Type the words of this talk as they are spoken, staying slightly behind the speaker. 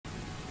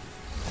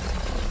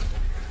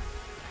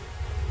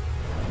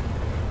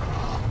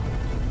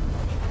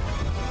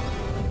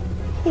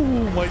Oh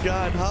my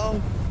god, how?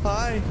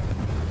 Hi.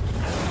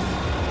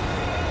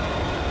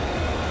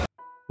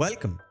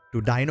 Welcome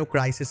to Dino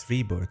Crisis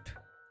Rebirth.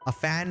 A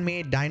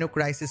fan-made Dino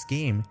Crisis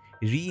game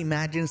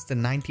reimagines the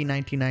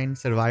 1999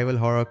 survival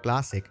horror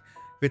classic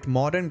with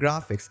modern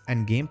graphics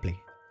and gameplay.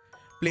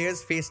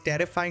 Players face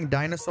terrifying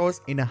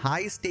dinosaurs in a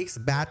high-stakes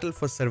battle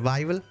for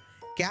survival,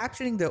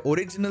 capturing the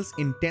original's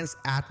intense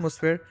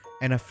atmosphere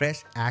and a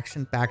fresh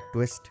action-packed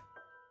twist.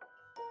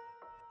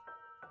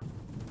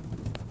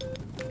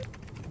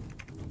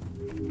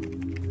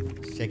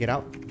 Check it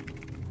out.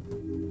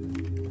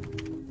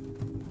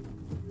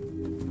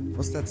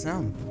 What's that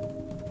sound?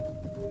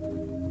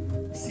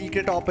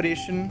 Secret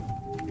operation.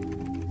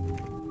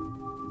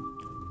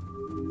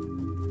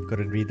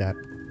 Couldn't read that.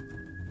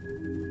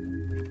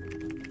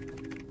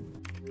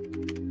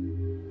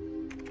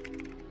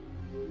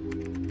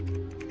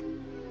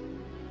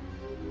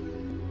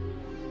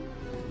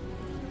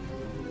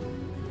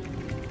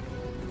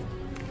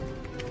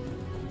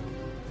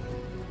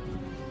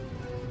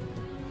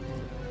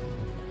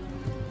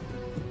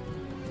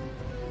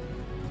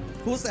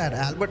 Who's that?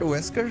 Albert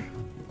Wesker?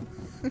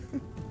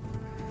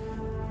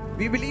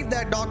 We believe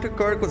that Dr.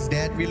 Kirk was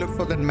dead. We looked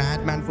for that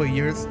madman for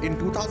years. In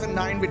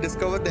 2009, we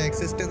discovered the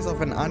existence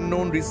of an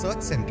unknown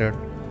research center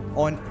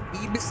on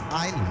Ibis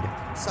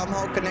Island,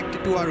 somehow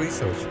connected to our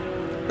research.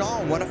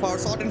 Tom, one of our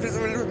sort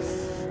invisible...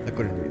 I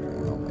couldn't read it.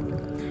 Oh my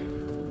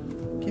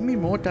god. Give me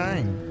more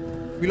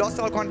time. We lost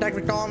all contact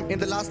with Tom. In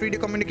the last video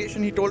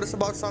communication, he told us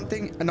about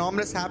something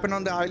anomalous happened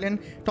on the island.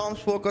 Tom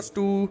spoke us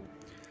to...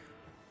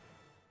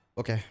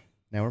 Okay,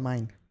 never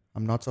mind.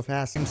 I'm not so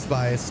fast. Seems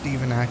by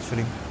Steven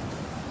actually.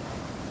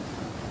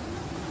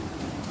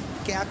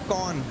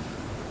 Capcom.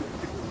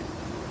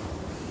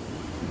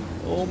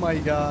 Oh my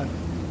god.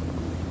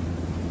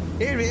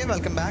 Hey Ray,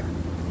 welcome back.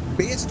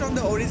 Based on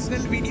the original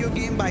video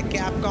game by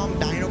Capcom,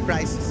 Dino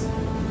Crisis.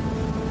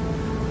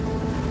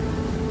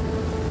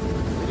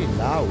 Very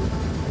loud.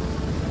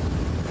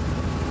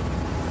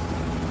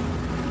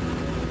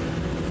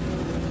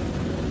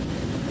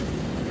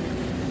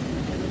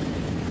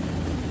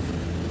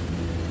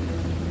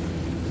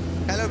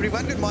 Hello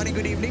everyone, good morning,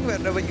 good evening,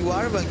 wherever you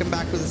are. Welcome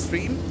back to the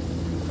stream.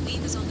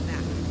 Wave is on the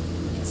back.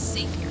 It's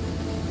safe here.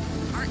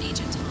 Our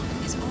agent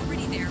Tom is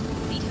already there.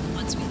 We'll meet him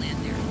once we land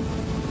there.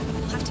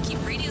 We'll have to keep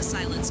radio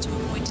silence to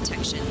avoid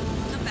detection.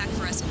 Come back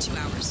for us in 2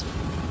 hours.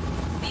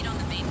 Meet on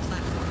the main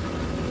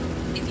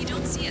platform. If you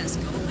don't see us,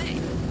 go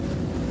away.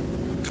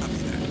 Copy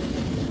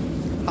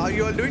that. How are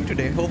you all doing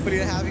today? Hopefully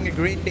you're having a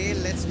great day.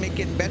 Let's make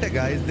it better,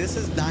 guys. This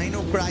is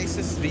Dino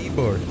Crisis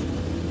Rebirth.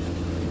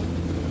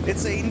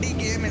 It's an indie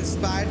game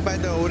inspired by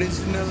the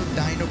original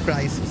Dino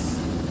Crisis.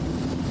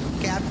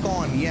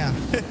 Capcom, yeah.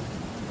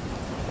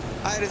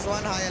 Hi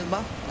Rizwan, hi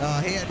Elma.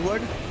 Hey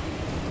Edward.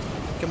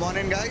 Come on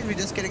in guys, we're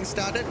just getting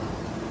started.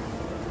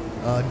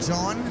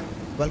 John,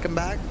 welcome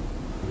back.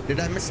 Did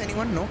I miss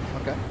anyone? No?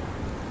 Okay.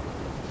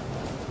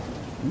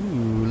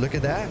 Ooh, look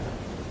at that.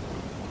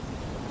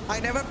 I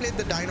never played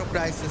the Dino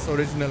Crisis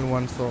original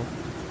one, so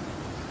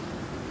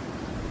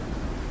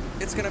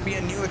it's gonna be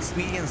a new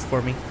experience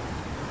for me.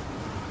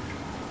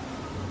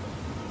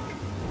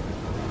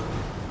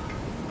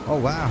 Oh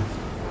wow.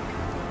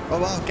 Oh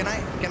wow, can I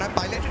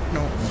pilot it?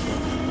 No.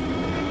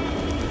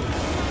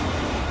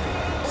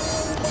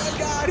 Oh my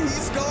god,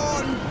 he's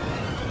gone.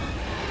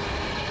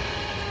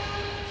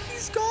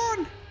 He's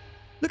gone.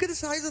 Look at the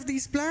size of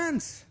these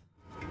plants.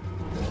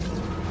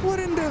 What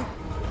in the...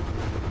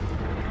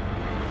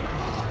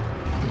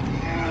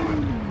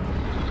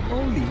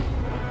 Holy.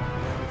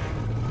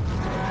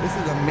 This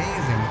is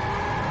amazing.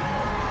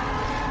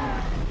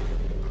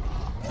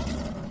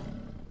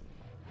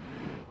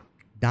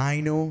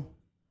 Dino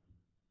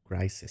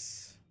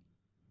Crisis.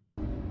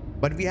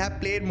 But we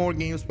have played more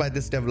games by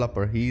this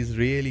developer. He's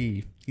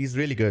really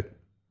good.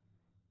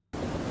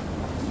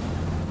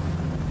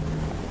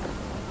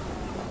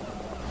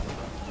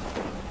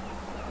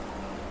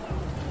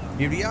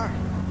 Here we are.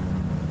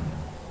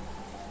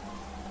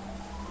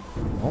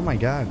 Oh my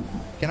god.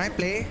 Can I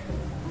play?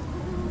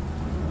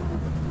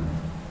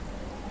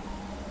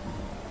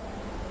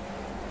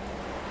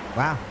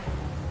 Wow.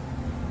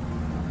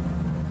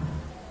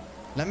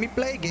 Let me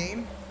play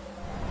game.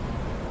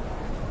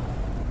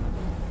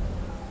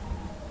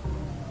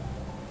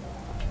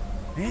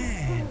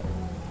 Man.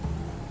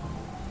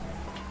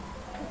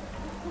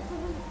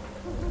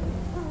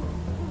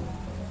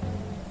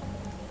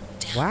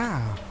 Damn.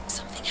 Wow.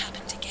 Something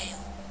happened to Gale.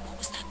 What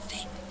was that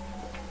thing?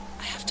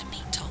 I have to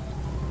meet Tom.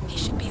 He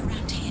should be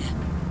around here.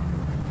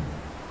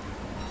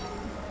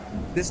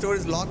 This door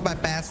is locked by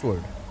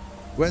password.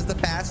 Where's the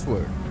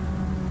password?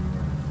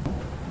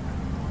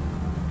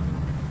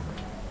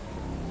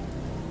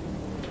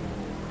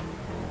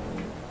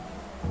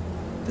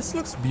 This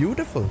looks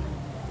beautiful.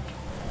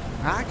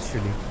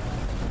 Actually.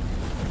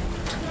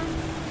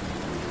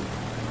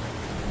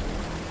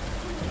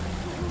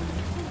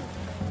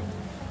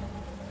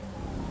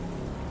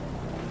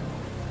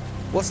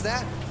 What's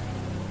that?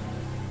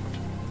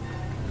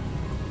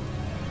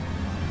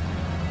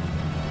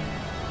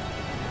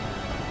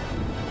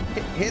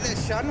 Hey there,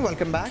 Shun.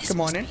 Welcome back.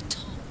 Come on in.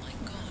 Tom, my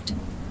God.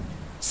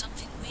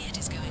 Something weird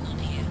is going on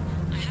here.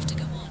 I have to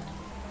go on.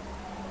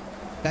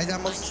 Guys,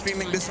 I'm also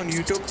streaming this on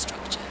YouTube.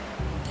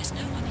 There's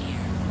no one here.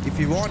 If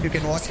you want, you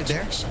can watch it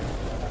there.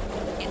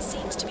 It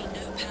seems to be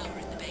no power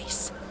in the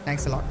base.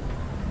 Thanks a lot.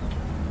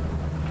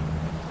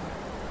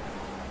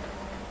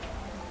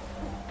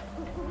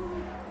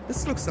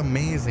 This looks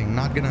amazing,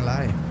 not gonna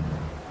lie.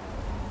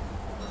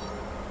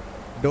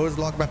 Doors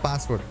locked by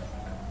password.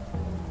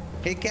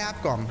 Hey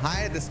Capcom,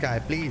 hire this guy,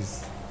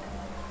 please.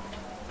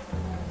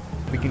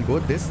 We can go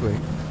this way.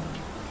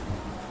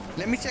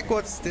 Let me check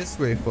what's this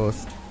way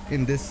first.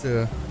 In this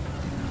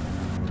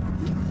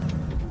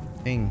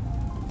thing.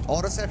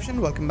 Autoception,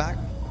 welcome back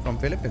from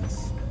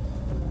Philippines.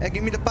 Hey,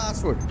 give me the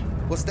password.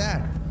 What's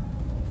that?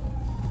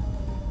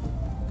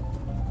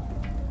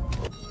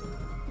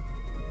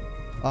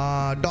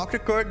 Dr.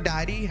 Kirk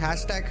Diary,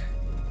 hashtag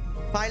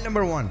file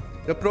number 1.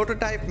 The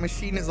prototype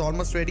machine is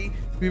almost ready.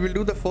 We will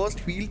do the first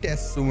field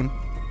test soon.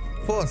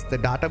 First, the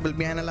data will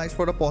be analyzed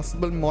for a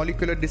possible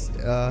molecular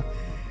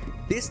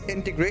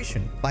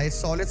disintegration by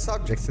solid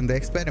subjects in the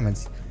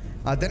experiments.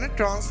 Then a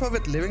transfer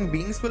with living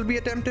beings will be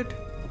attempted.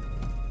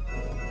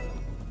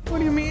 What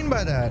do you mean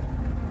by that?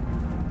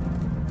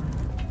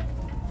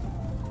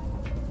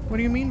 What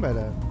do you mean by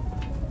that?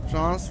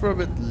 Transfer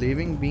with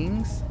living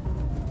beings?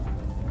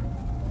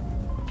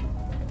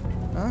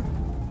 Huh?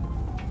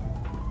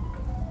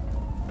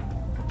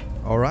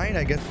 Alright,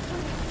 I guess.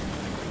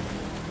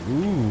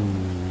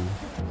 Ooh.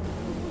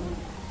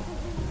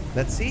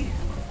 Let's see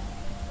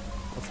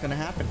what's gonna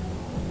happen.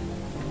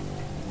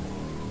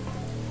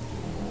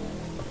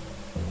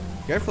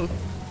 Careful.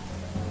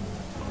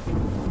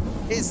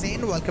 Hey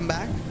Zane, welcome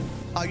back.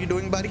 How you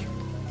doing, buddy?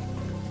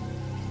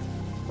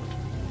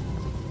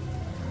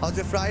 How's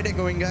your Friday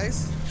going,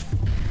 guys?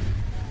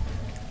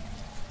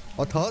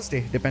 Or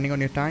Thursday, depending on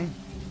your time.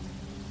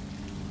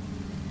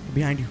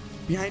 Behind you.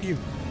 Behind you.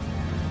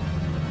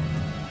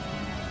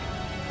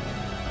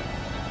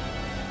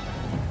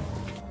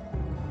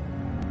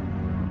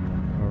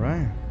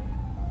 Alright.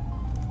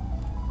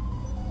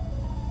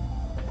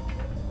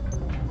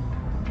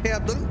 Hey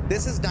Abdul,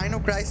 this is Dino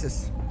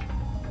Crisis.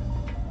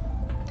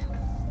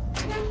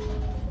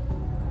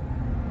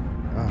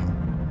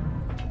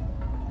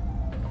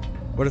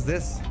 What is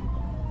this?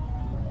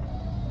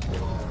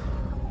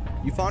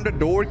 You found a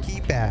door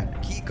key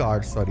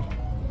card, sorry.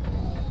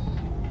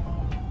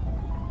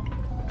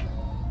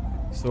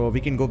 So we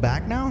can go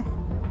back now?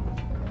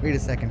 Wait a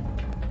second.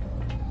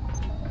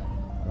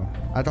 Oh,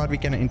 I thought we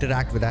can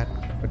interact with that,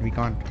 but we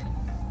can't.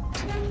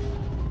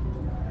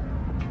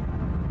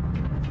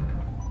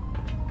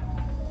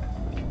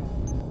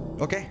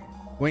 Okay,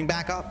 going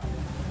back up.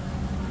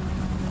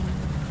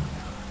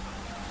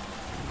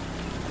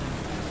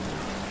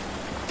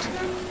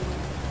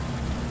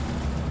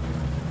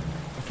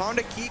 I found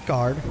a key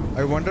card.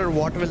 I wonder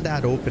what will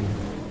that open.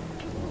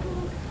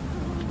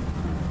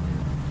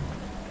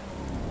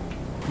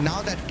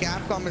 Now that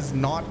Capcom is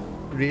not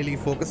really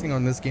focusing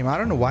on this game, I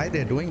don't know why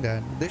they're doing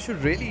that. They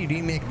should really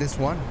remake this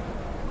one.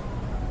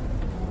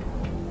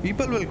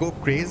 People will go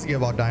crazy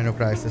about Dino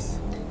Crisis.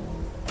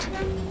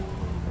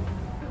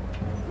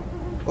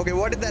 Okay,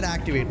 what did that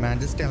activate, man?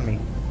 Just tell me.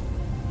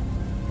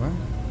 What?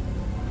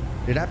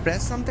 Did I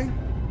press something?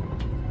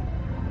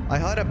 I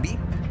heard a beep.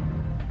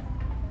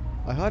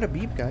 I heard a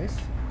beep, guys.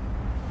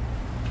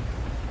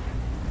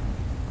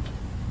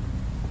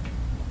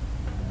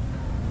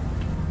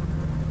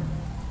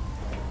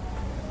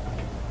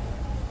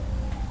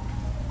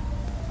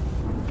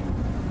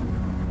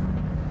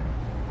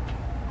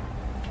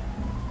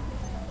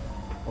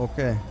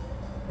 Okay.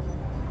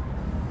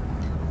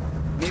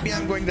 Maybe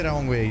I'm going the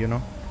wrong way, you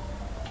know.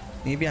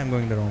 Maybe I'm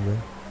going the wrong way.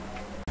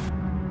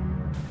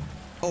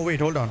 Oh, wait,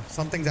 hold on.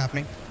 Something's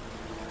happening.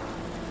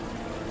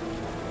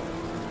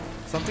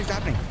 Something's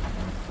happening.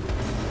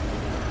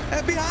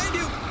 Hey, behind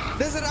you!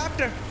 There's a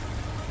raptor!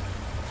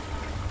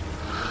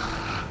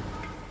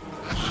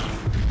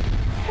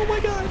 Oh my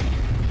god!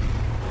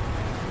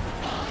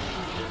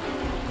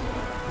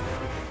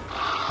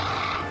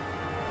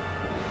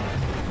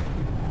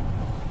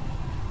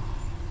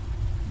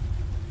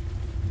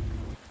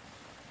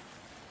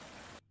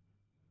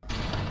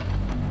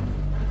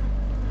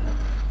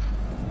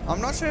 I'm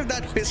not sure if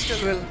that pistol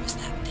will... What was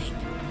that thing?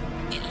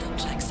 It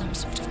looked like some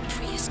sort of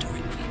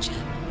prehistoric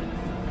creature.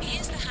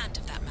 Here's the hand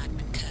of that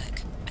madman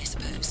Kirk, I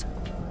suppose.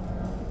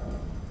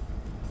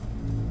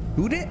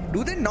 Do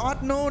they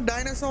not know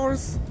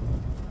dinosaurs?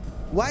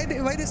 Why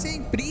they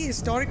saying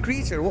prehistoric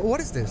creature? What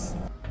is this?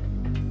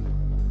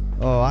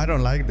 Oh, I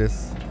don't like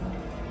this.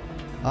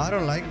 I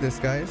don't like this,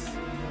 guys.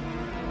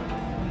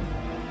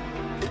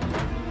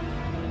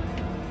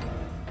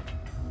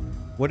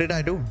 What did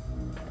I do?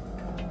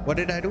 What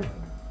did I do?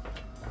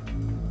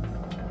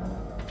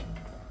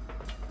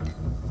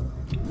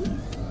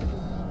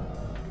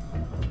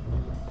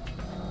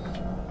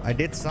 I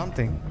did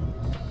something.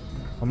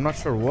 I'm not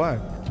sure what.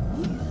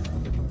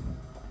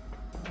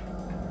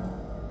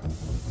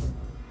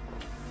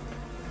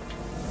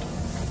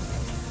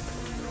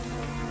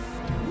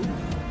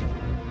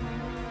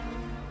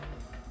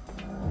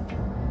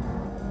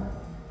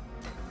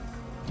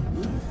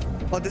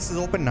 Oh, this is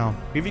open now.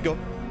 Here we go.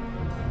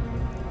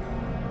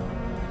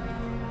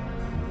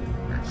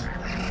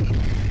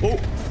 Oh.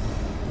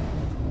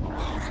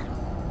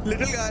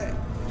 Little guy.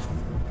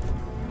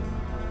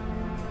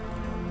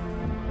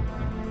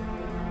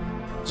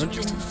 You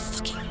little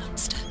fucking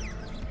monster.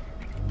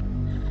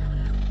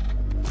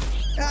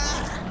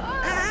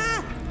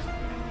 Ah!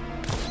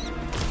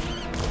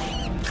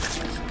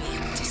 You'll be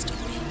able to stop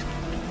me.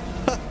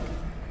 Ah!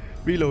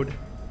 Reload.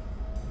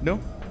 No?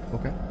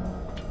 Okay.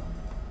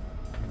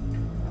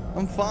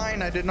 I'm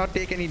fine. I did not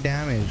take any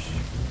damage.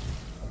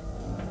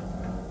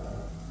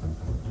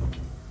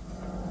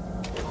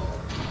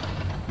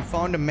 We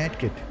found a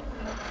medkit.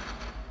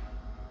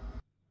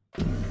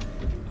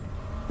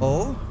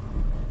 Oh?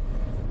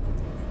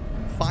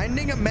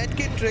 Finding a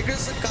medkit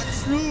triggers a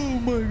cutscene. Oh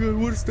my god,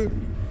 what's that?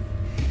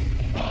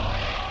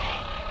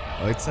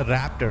 Oh, it's a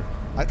raptor.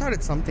 I thought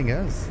it's something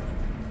else.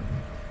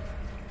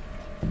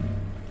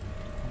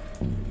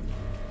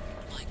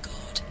 My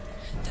god,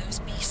 those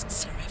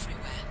beasts are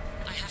everywhere.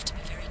 I have to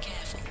be very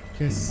careful.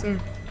 Yes, sir.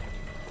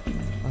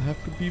 I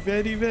have to be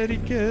very, very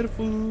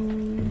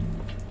careful.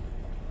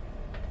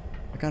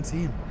 I can't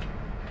see him.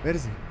 Where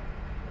is he?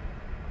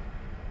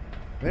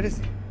 Where is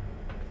he?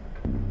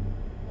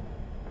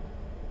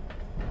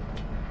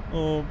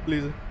 Oh,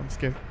 please. I'm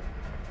scared.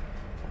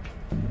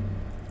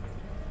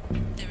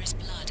 There is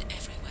blood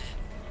everywhere.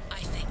 I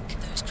think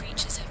those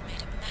creatures have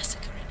made a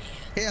massacre in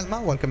here. Hey,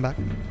 Alma. Welcome back.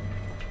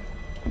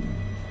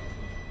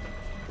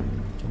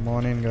 Come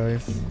on in,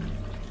 guys.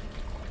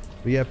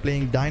 We are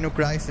playing Dino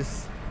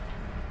Crisis.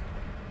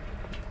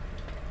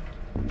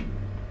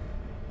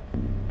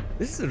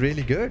 This is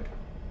really good.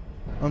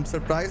 I'm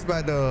surprised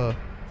by the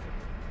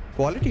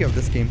quality of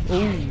this game.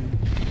 Oh.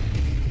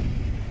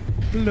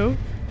 Hello.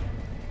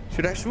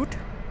 Should I shoot?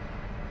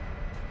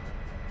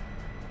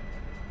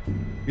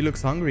 He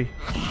looks hungry.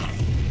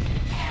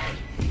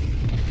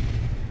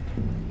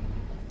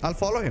 I'll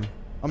follow him.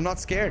 I'm not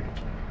scared.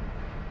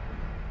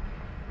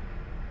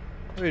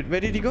 Wait,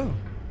 where did he go?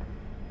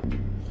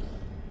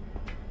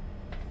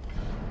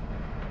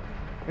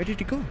 Where did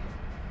he go?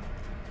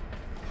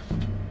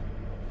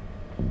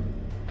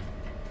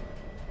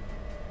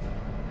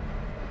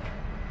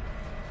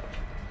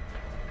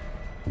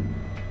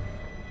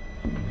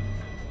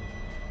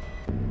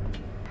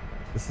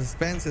 The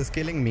suspense is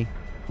killing me.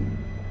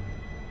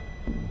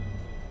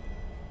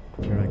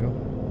 Here I go.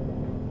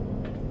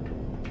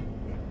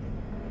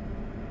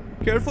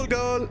 Careful,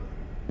 girl.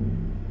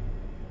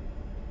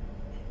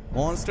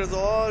 Monsters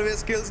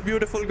always kills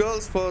beautiful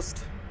girls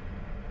first.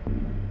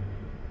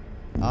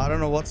 I don't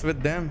know what's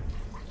with them.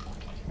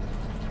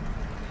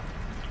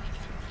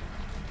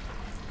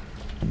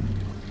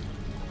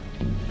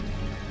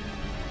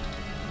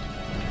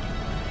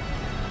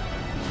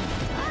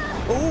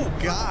 Oh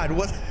God,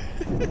 what?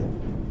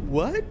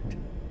 What?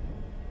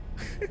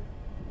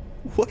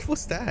 What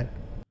was that?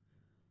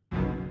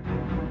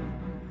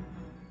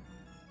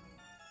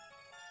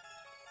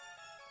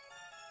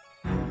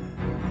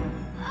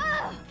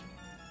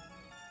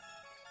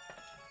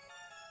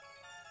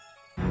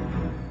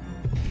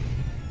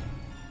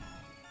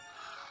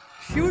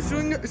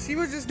 She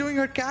was just doing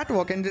her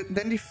catwalk and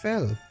then he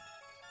fell.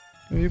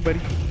 Hey, buddy.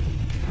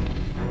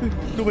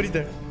 Nobody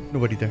there.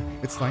 Nobody there.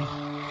 It's fine.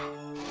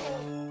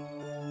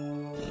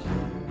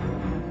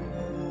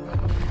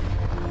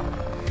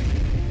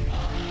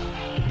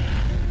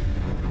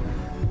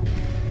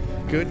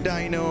 Good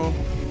dino.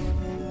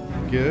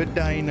 Good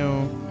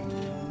dino.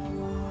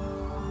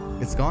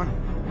 It's gone.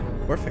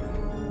 Perfect.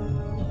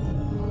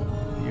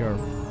 You're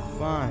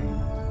fine.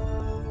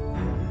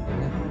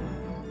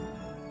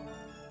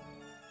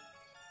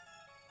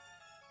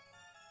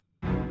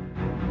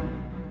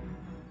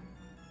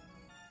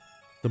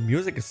 The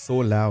music is so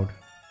loud.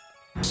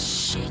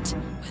 Shit,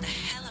 where the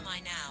hell am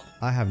I now?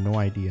 I have no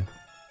idea.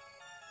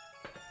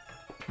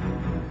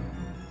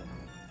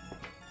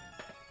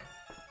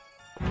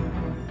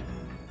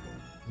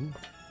 Ooh,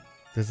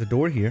 there's a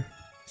door here.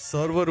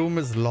 Server room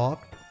is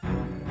locked.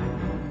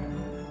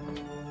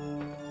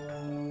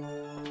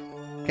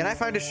 Can I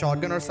find a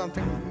shotgun or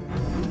something?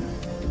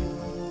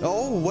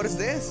 Oh, what is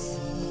this?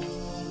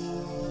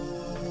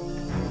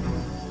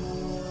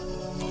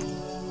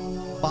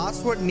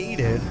 Password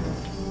needed.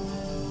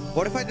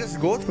 What if I just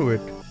go through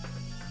it?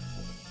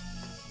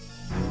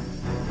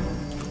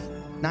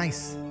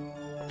 Nice.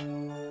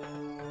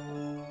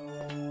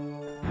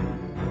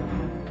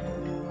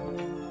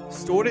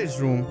 Storage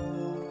room.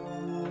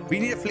 We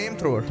need a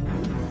flamethrower.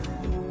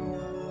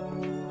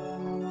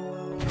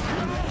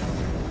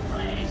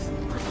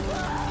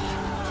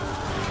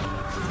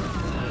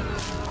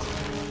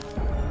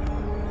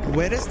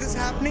 Where is this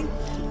happening?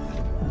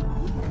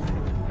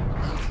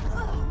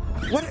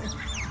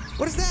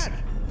 What is that?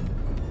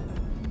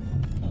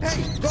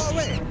 Hey, go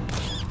away.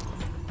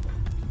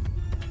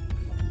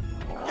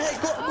 Hey,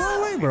 go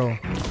away, bro.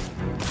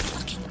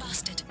 Fucking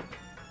bastard.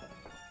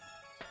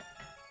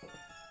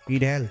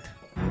 Need health.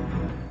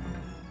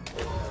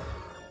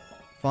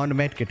 Found a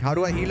medkit. How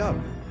do I heal up?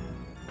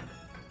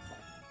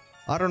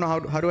 I don't know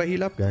how do I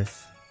heal up,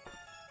 guys?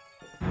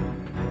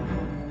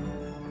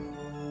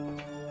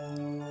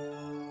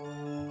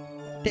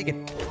 Take it.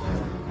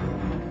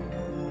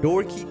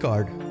 Door key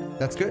card.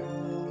 That's good.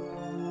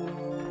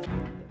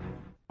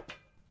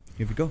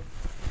 Here we go.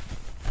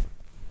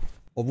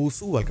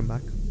 Owusu, welcome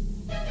back.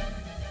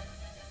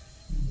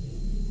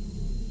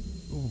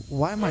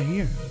 Why am I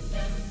here?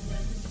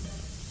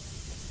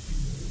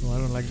 Oh, I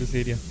don't like this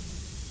area.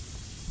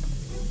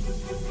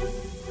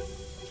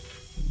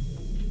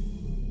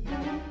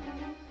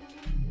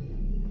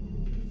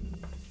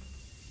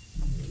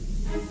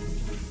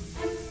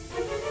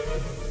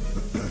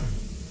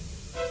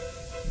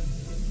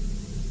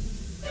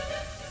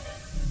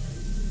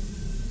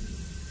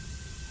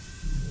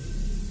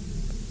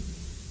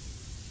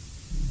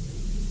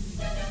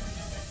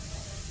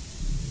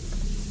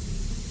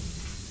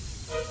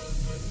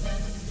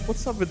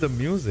 What's up with the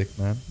music,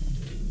 man?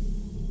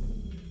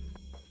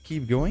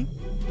 Keep going?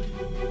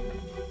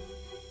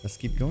 Let's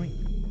keep going.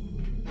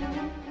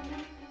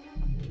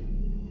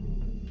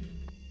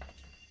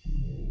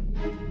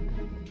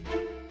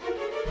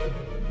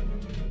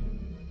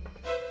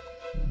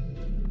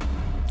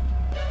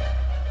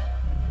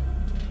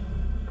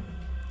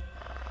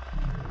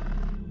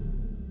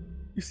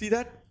 You see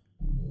that?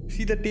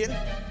 See the tail?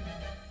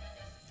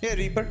 Here,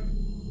 Reaper.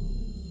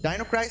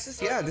 Dino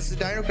Crisis? Yeah, this is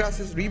Dino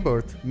Crisis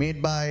Rebirth,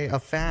 made by a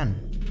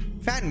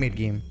fan-made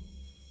game.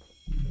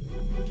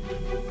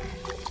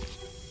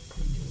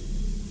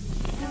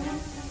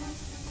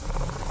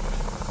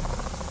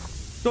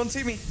 Don't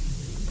see me.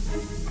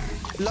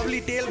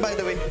 Lovely tail, by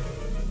the way.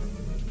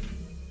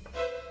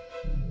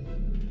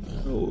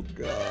 Oh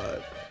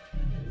God.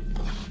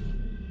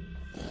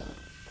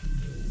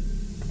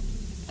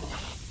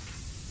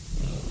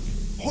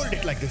 Hold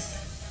it like this.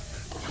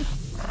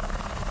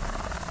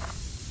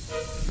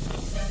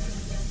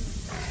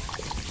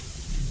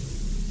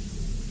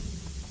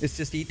 It's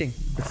just eating.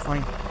 It's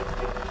fine.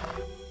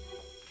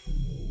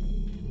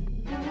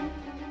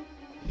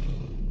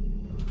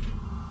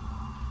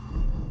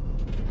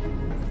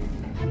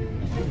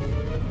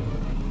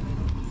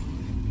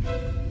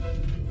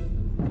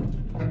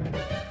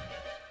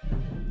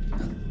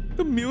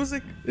 The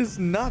music is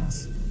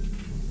nuts.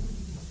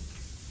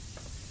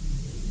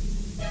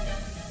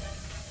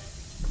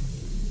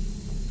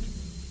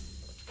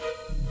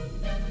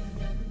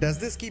 Does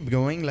this keep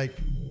going? Like,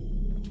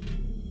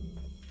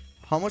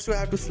 how much do I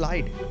have to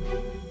slide?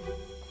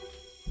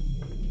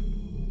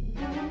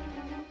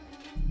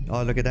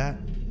 Oh, look at that.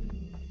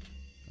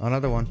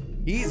 Another one.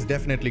 He's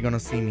definitely gonna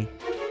see me.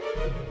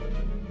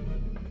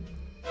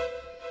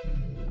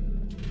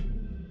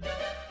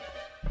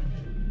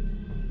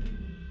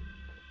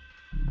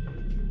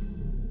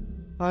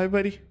 Hi,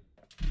 buddy.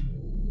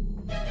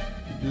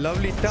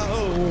 Lovely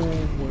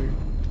oh boy.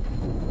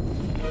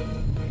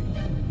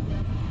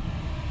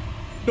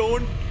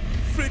 Don't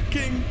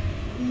freaking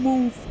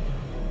move.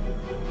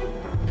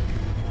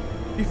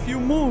 If you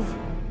move,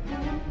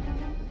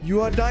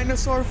 you are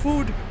dinosaur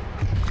food.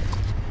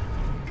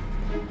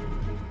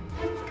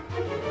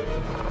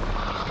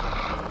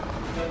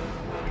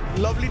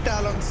 Lovely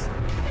talons.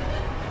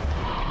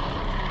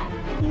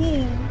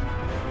 Ooh.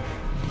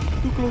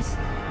 Too close.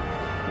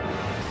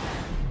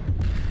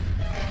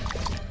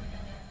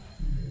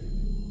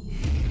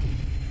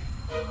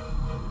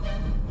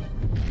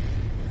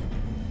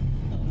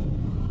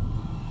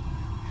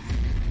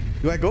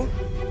 Do I go?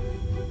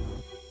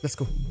 Let's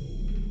go.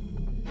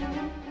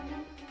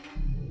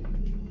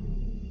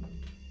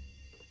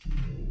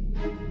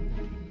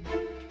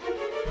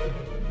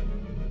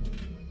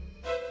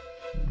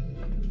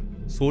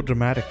 So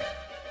dramatic.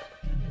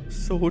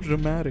 So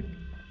dramatic.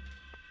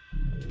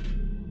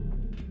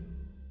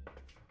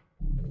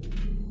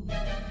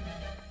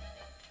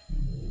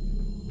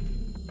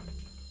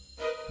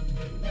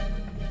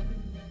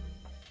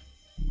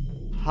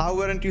 How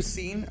weren't you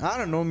seen? I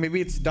don't know.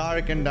 Maybe it's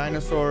dark and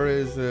dinosaur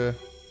is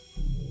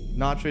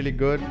not really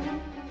good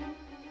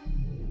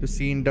to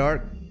see in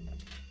dark.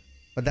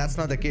 But that's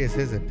not the case,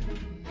 is it?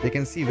 They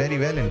can see very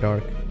well in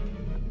dark.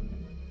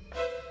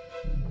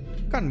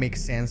 Can't make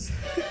sense.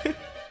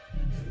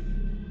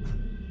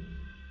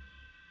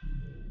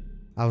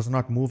 I was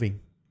not moving.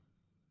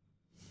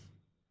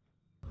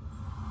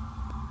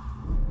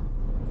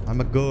 I'm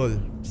a girl,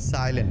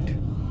 silent,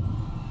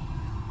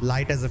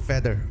 light as a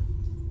feather,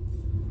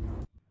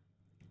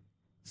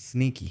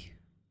 sneaky.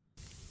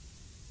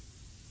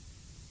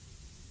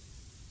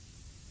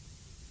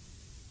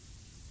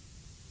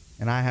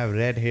 And I have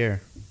red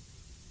hair.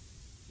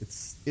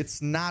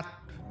 It's not,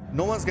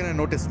 no one's gonna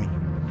notice me.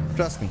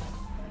 Trust me,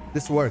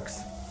 this works.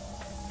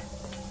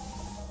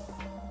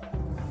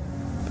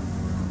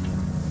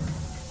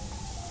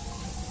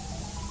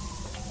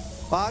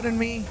 Pardon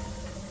me.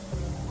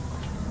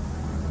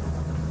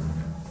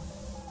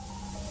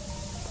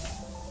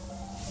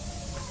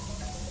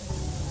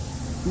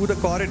 To the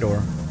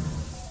corridor.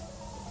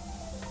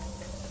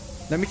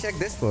 Let me check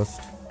this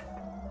first.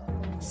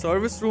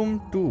 Service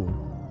room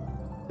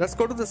 2. Let's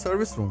go to the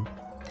service room.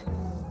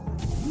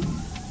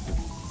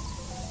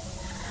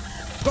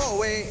 Go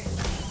away.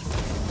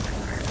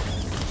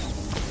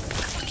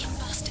 Fucking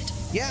bastard.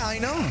 Yeah, I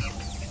know.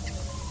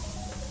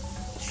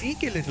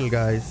 cheeky little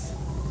guys.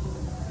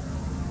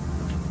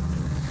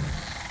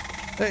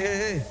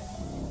 Hey.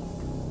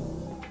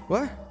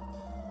 What?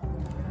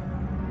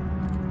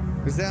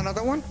 Is there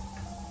another one?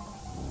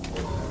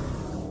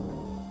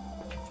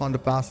 Found the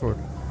password.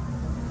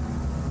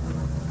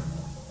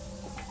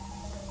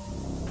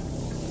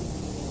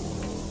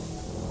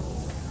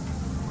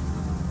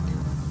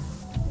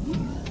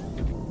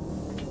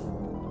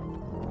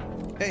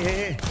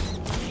 Hey.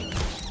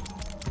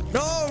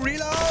 No,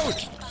 reload!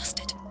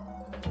 Busted.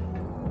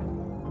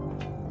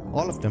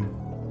 All of them.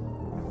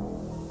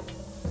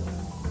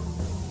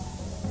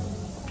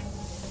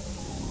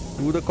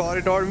 To the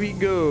corridor we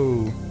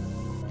go.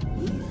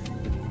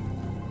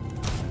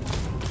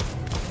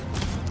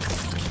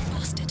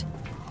 Busted.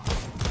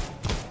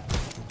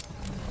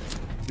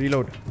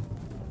 Reload.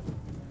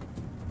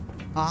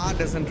 R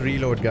doesn't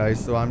reload,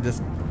 guys, so I'm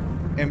just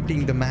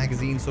emptying the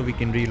magazine so we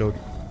can reload.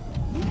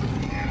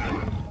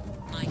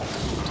 My God.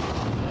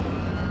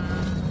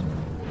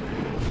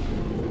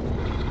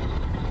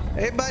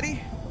 Hey,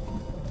 buddy.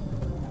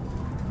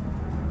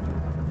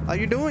 How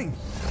you doing?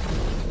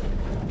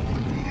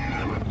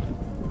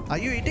 Are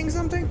you eating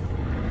something?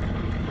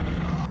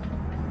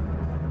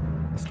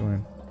 Let's go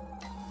in.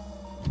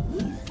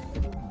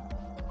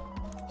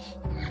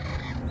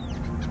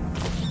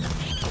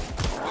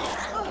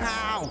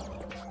 Ow!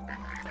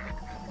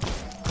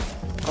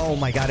 Oh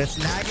my God, it's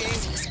lagging.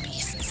 Useless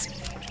beasts.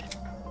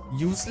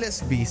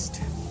 Useless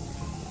beast.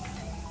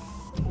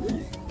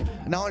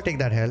 Now I'll take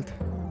that health.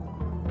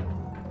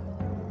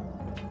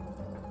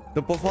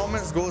 The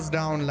performance goes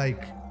down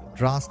like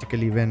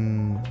drastically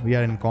when we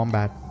are in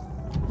combat.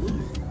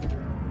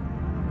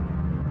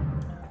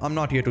 I'm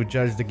not here to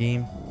judge the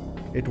game.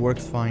 It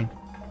works fine.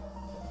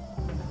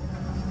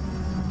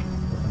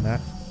 Open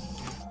that.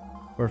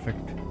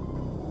 Perfect.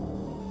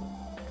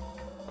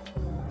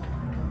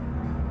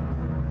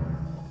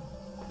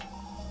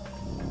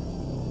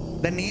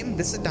 The name,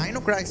 this is Dino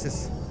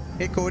Crisis.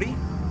 Hey Cody,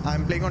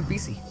 I'm playing on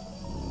PC.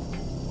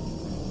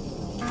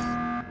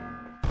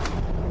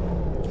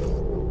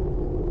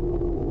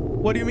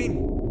 What do you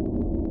mean?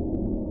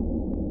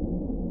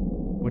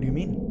 What do you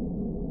mean?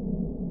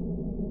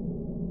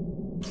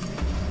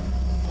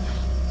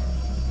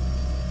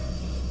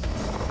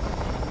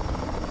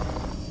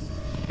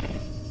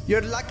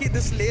 You're lucky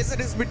this laser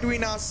is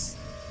between us.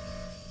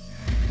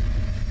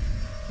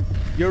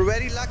 You're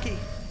very lucky.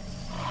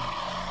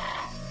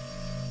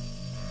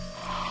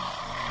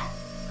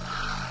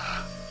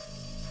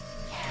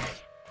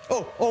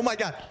 Oh my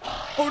God.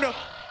 Oh no.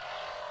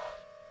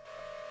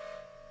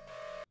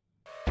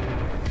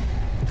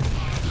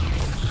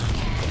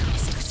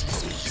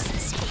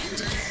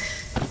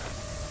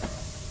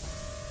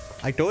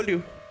 I told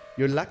you,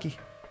 you're lucky.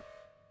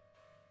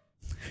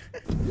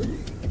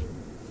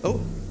 Oh.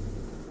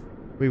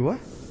 Wait, what?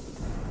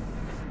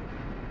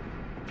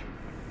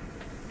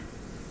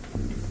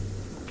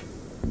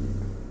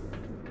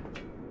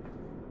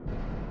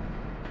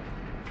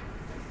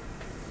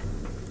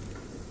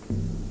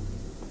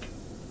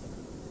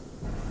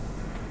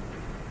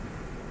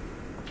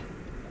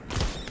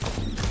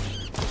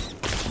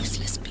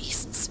 Useless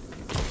beasts.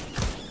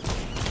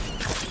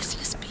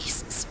 Useless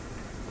beasts.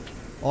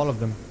 All of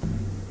them.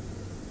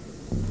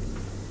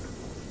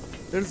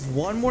 There's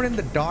one more in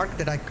the dark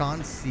that I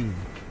can't see.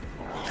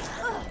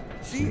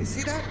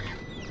 See that?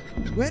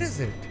 Where is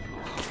it?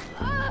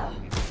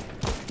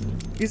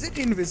 Is it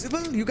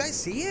invisible? You guys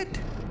see it?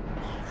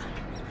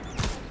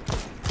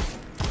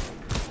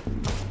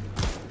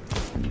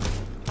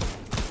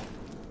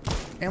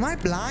 Am I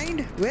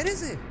blind? Where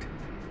is it?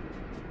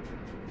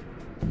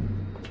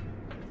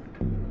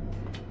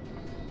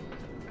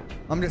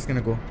 I'm just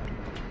gonna go.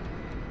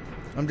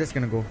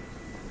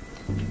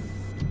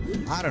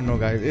 I don't know,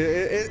 guys.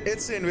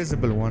 It's the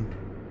invisible one.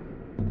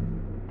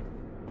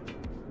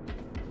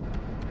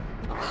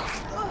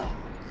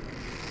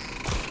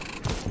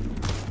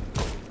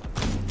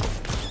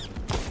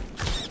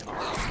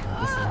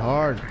 This is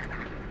hard.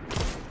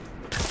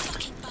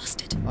 Fucking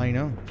busted. I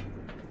know.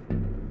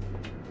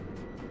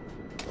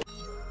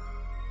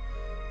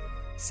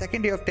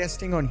 Second day of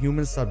testing on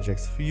human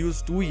subjects. We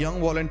used 2 young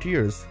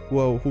volunteers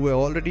who were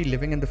already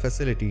living in the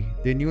facility.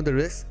 They knew the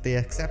risk, they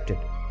accepted.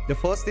 The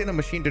first day the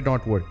machine did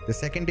not work. The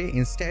second day,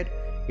 instead,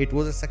 it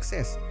was a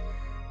success.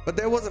 But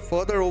there was a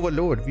further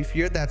overload. We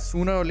feared that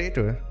sooner or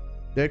later,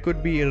 there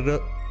could be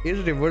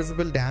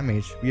irreversible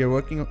damage. We are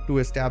working to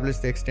establish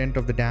the extent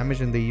of the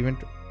damage in the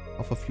event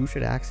of a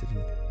future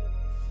accident.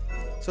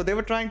 So they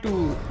were trying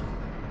to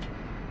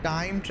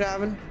time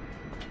travel.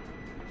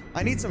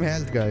 I need some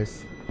health,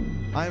 guys.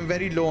 I am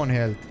very low on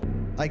health.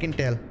 I can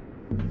tell.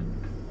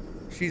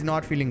 She's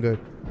not feeling good.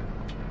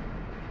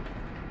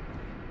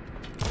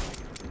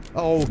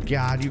 Oh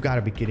God, you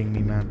gotta be kidding me,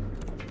 man.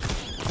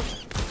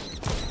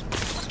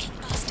 Fucking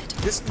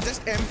busted.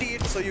 Just empty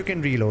it so you can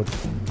reload.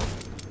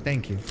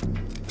 Thank you.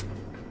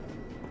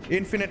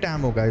 Infinite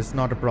ammo, guys,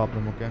 not a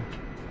problem, okay?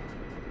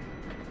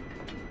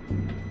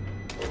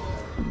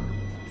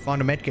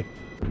 Found a medkit.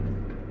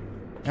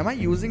 Am I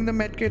using the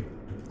medkit?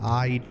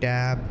 I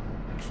tab.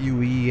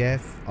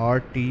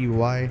 QEFRTY.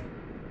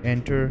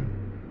 Enter.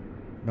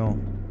 No.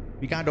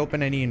 We can't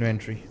open any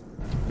inventory.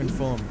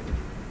 Confirmed.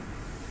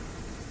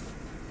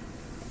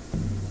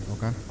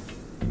 Okay.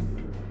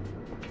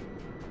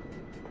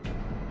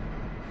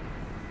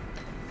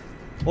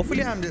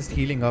 Hopefully I'm just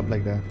healing up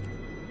like that.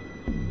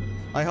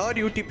 I heard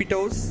you, tippy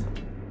toes.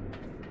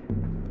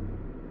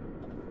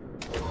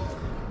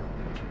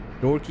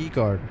 Door key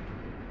card.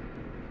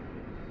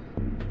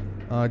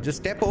 Just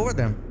step over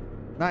them.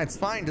 Nah, it's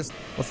fine. Just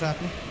what's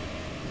happening?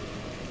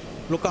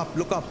 Look up,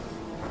 look up.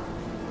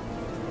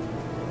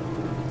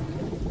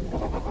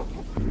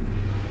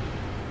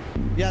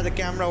 Yeah, the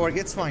camera work.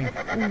 It's fine.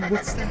 Ooh,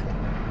 what's that?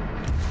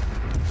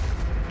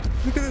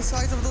 Look at the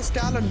size of those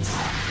talons.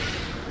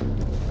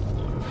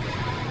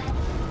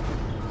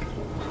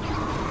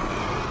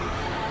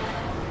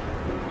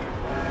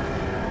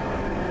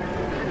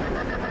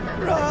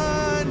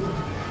 Run!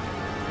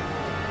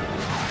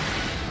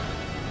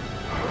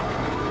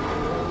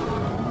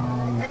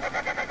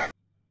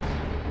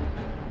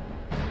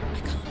 I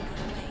can't run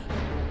away.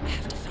 I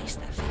have to face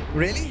that thing.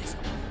 Really? Yes,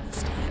 I'll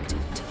stay active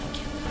until I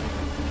kill it.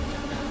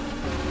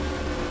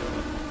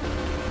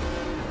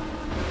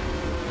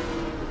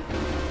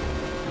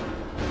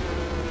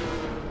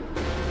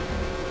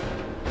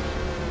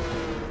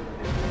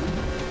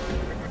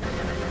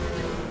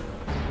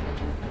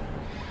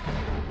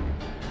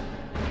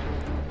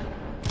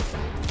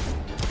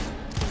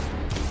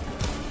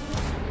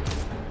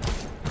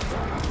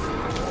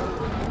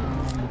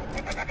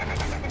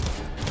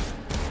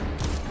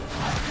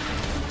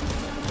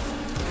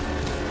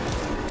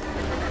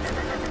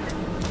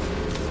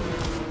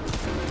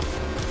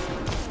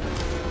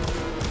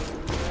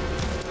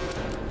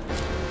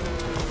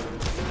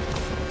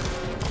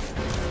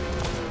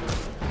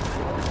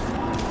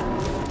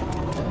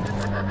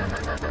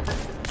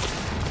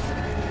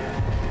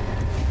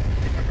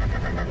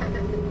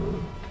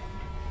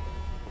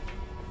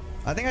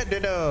 I think I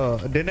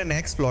did an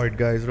exploit,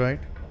 guys, right?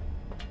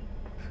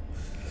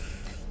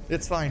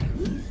 It's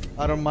fine.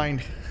 I don't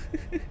mind.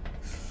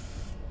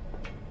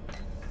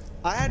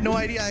 I had no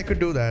idea I could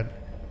do that.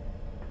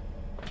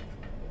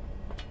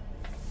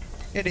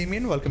 Hey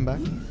Damien, welcome back.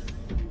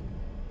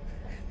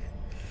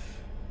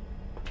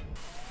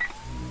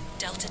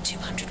 Delta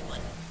 201,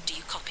 do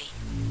you copy?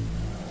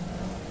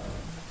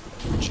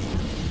 Gina,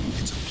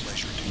 it's a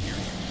pleasure to hear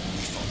you.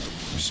 We thought the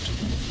worst. We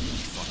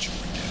thought you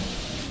were dead.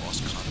 We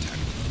lost contact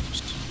with the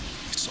host.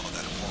 We saw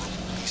that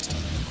horrible beast eat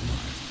them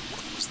alive.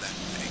 What was that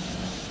thing?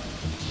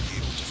 Be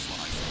able to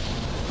fly for one.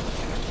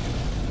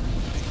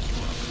 Pick you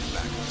up in the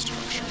back of the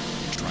structure.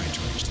 Try to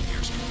reach the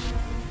airstrip.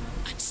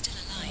 I'm still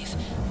alive,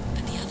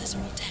 but the others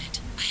are all dead.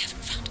 I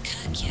haven't found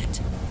Kirk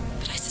yet,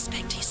 but I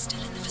suspect he's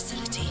still in the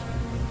facility.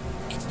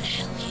 It's the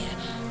hell here.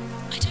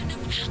 I don't know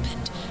what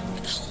happened,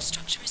 but the whole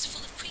structure is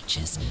full of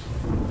creatures.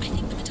 I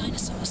think they were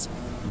dinosaurs.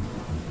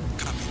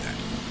 Copy that.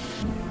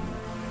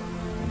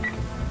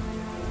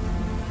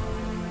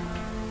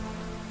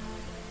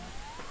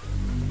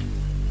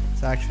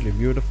 It's actually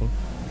beautiful.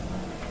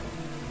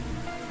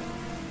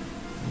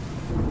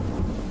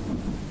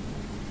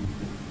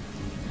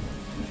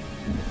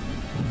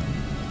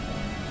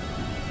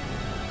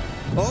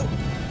 Oh!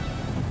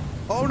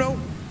 Oh no!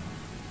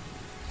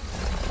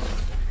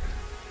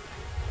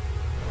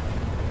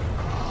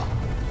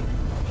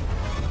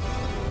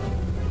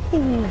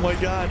 Oh my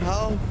god,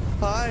 how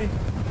high?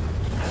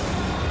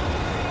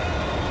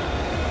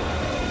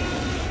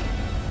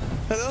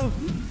 Hello?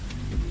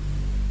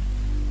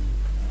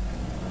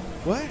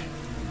 What?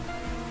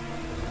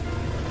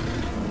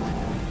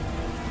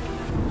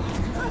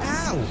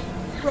 Ow!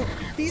 Bro,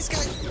 these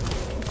guys...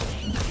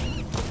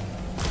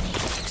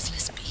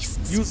 Useless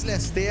beasts.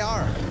 Useless, they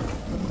are.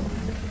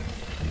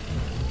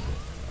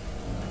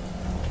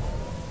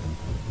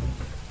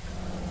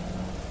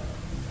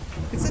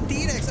 It's a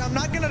T-Rex. I'm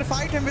not gonna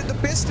fight him with the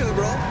pistol,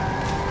 bro.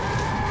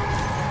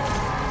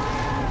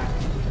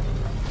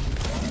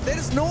 There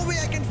is no way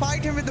I can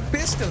fight him with the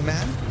pistol,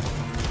 man.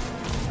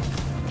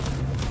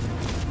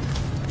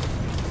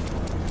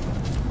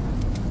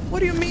 What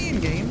do you mean,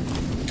 game?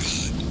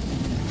 God,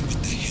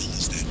 what the hell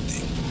is that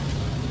thing?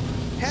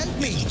 Help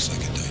It me. looks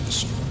like a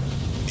dinosaur.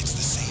 It's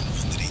the same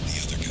one that ate the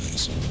other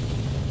guys.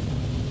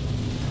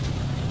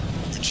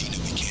 Regina,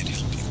 we can't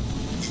help you.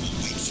 We will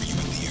wait for you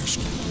in the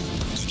airstrip.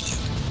 Good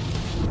luck.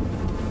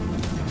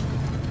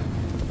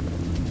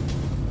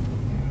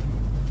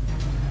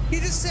 He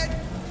just said,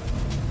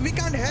 we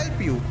can't help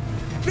you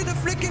with a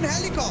freaking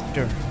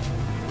helicopter.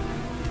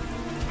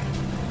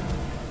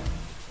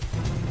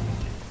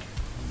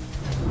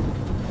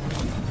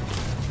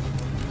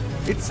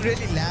 It's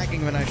really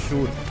lagging when I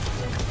shoot.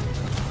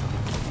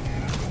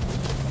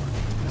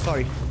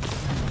 Sorry.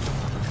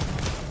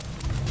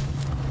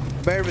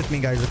 Bear with me,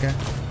 guys, okay?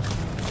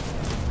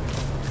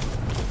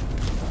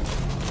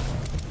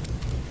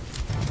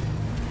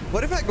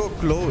 What if I go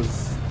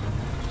close?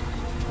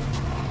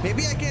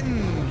 Maybe I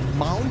can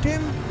mount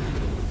him?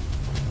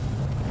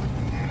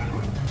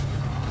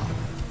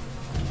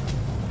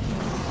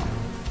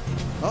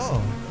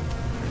 Oh.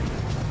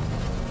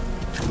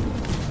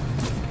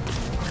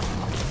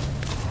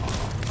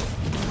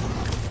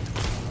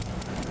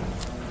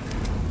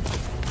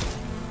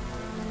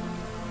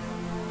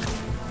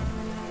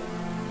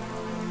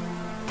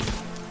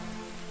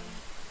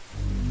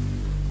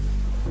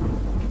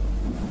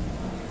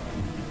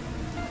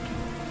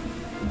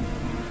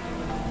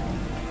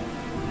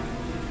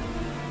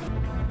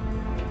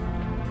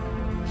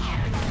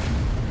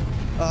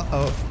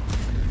 Uh-oh.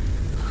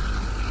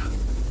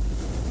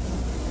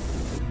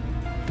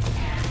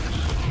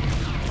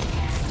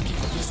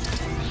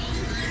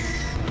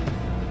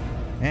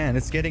 Man,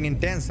 it's getting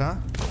intense, huh?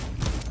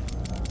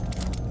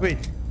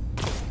 Wait.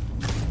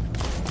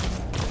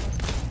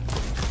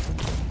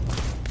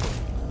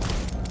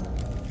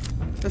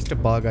 Just a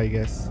bug, I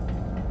guess.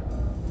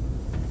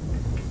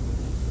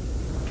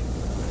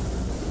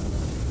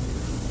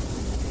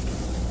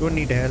 Don't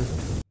need help.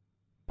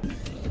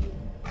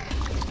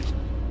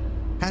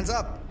 Hands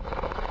up.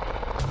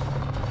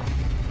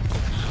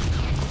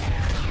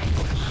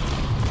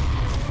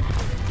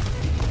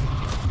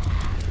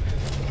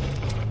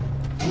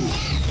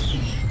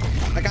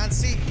 I can't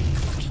see.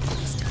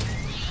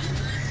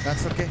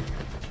 That's okay.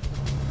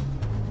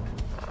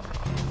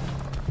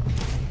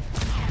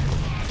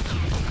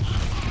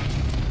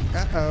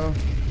 Uh-oh.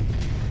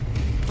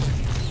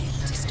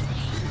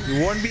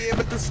 You won't be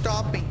able to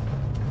stop me.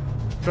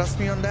 Trust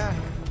me on that.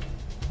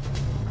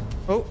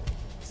 Oh,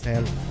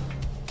 cell.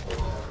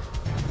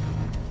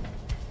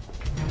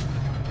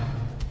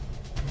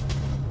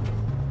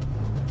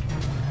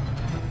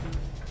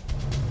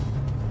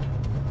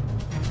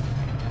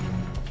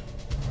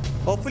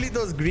 Hopefully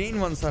those green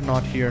ones are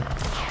not here.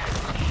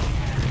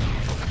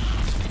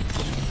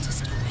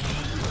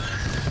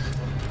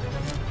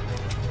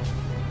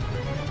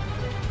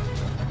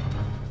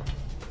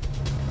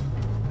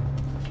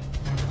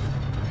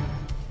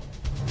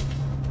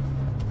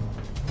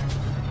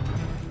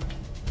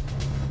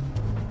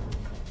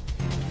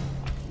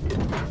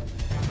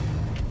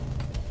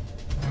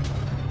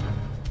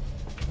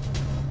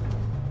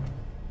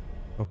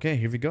 Okay,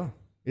 here we go.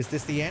 Is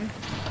this the end?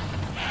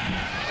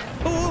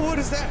 Oh, what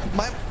is that?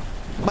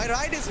 My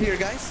ride is here,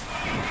 guys.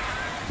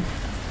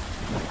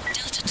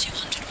 Delta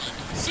 201.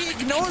 She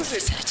ignores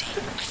it. Facility.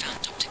 I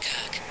found Dr.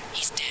 Kirk.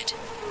 He's dead.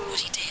 What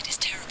he did is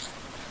terrible.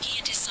 He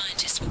and his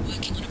scientists were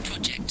working on a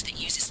project that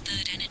uses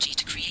third energy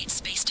to create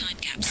space-time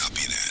gaps.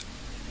 Copy that.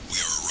 We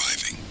are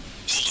arriving.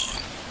 Hold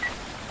on.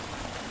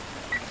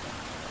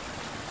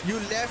 You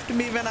left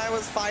me when I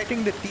was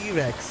fighting the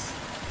T-Rex.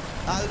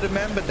 I'll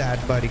remember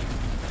that, buddy.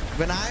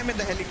 When I'm in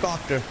the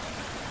helicopter.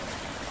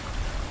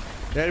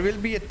 There will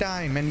be a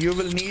time and you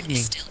will need me.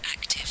 Still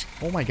active.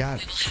 Oh my god.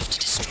 We will have to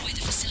destroy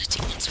the facility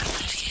once we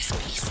leave here.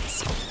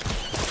 Beasts.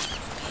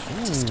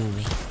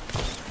 Ooh.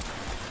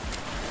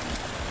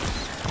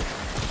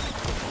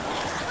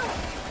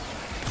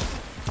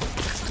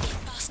 Fucking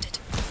bastard.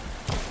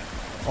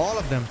 All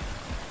of them.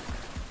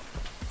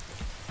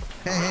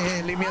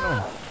 Hey, leave me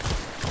alone.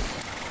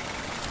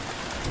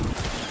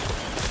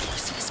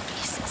 Useless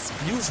beasts.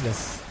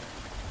 Useless.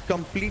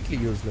 Completely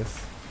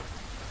useless.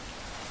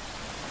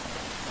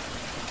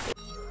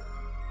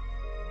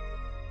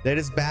 There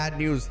is bad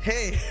news.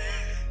 Hey,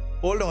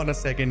 hold on a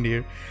second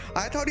here.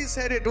 I thought he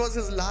said it was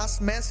his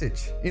last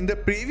message in the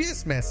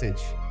previous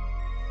message.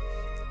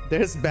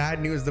 There's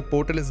bad news. The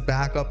portal is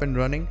back up and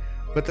running,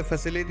 but the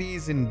facility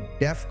is in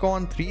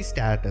DEFCON 3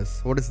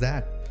 status. What is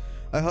that?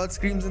 I heard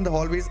screams in the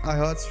hallways. I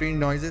heard strange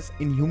noises,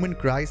 inhuman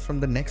cries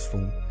from the next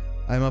room.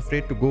 I'm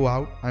afraid to go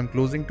out. I'm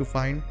close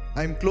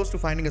to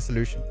finding a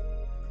solution.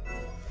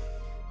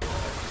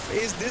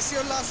 Is this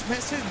your last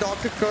message,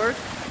 Dr. Kirk?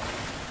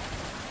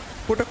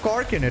 Put a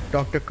cork in it,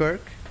 Dr.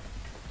 Kirk.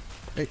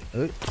 Hey,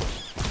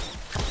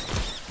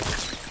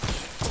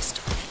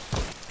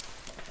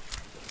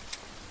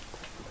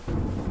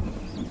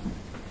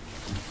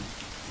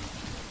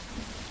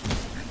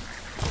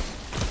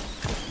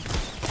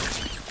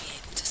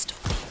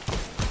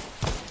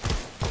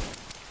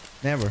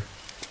 Never.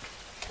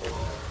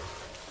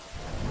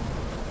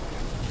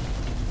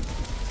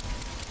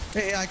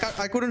 Hey,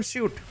 I couldn't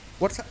shoot.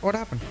 What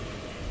happened?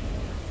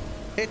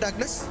 Hey,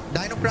 Douglas.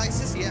 Dino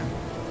Crisis? Yeah.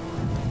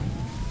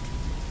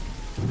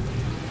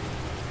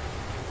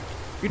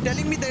 You're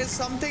telling me there's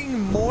something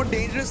more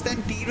dangerous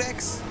than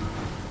T-Rex?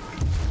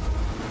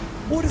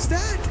 What is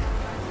that?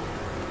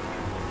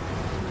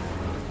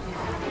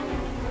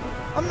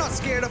 I'm not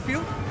scared of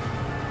you.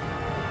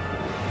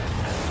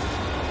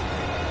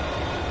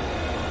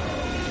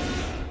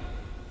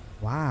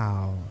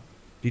 Wow.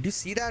 Did you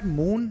see that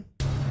moon?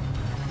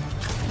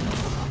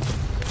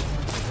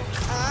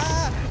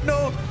 Ah,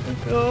 no.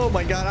 Oh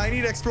my god, I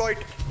need exploit.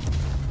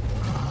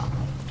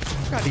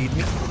 Can't eat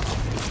me.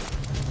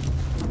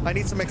 I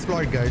need some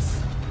exploit, guys.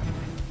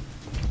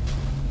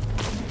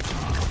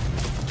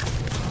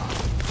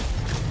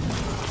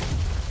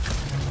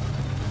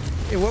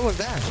 Hey, what was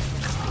that?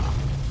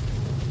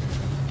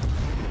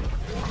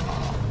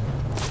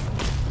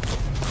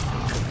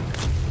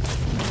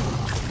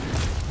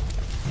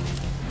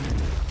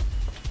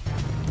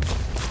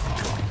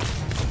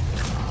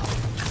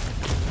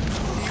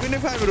 Even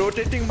if I'm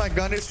rotating, my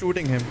gun is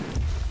shooting him.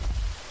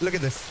 Look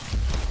at this.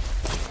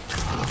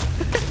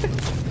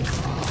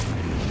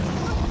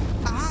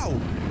 Ow!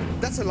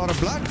 That's a lot of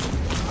blood.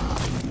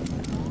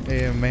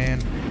 Hey,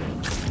 man.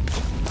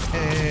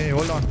 Hey,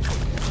 hold on.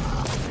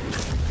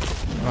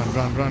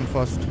 Run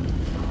first.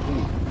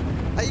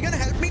 Are you gonna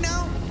help me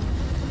now?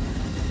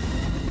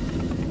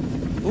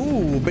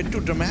 Ooh, a bit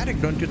too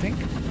dramatic, don't you think?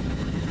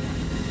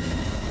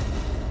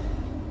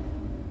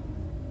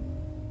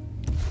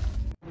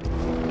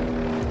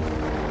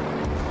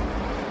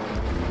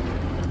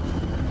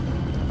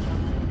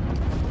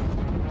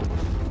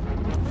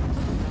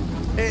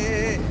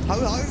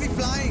 How is he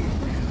flying?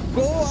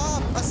 Go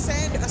up!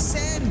 Ascend!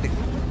 Ascend!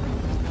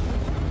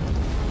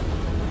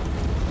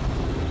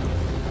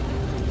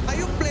 Are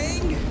you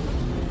playing?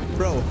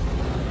 Bro.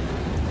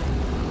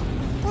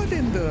 What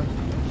in the...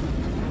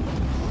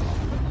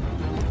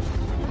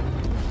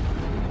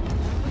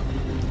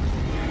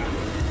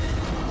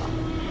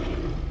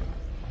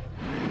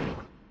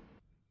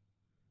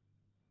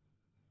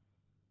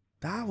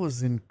 That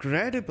was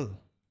incredible.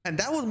 And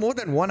that was more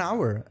than 1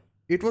 hour.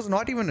 It was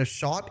not even a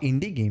short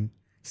indie game.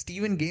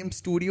 Steven Game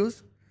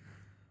Studios.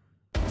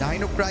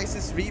 Dino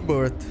Crisis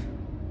Rebirth.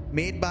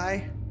 Made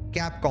by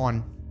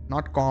Capcom.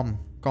 Not Com.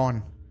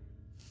 Con.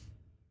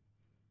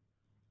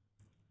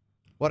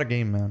 What a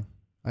game, man.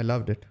 I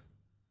loved it.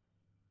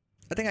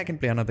 I think I can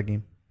play another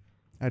game.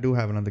 I do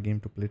have another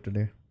game to play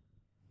today.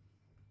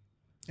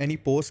 Any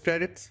post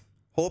credits?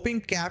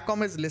 Hoping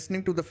Capcom is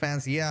listening to the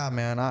fans. Yeah,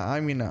 man. I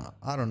mean,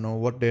 I don't know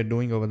what they're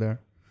doing over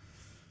there.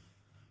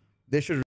 They should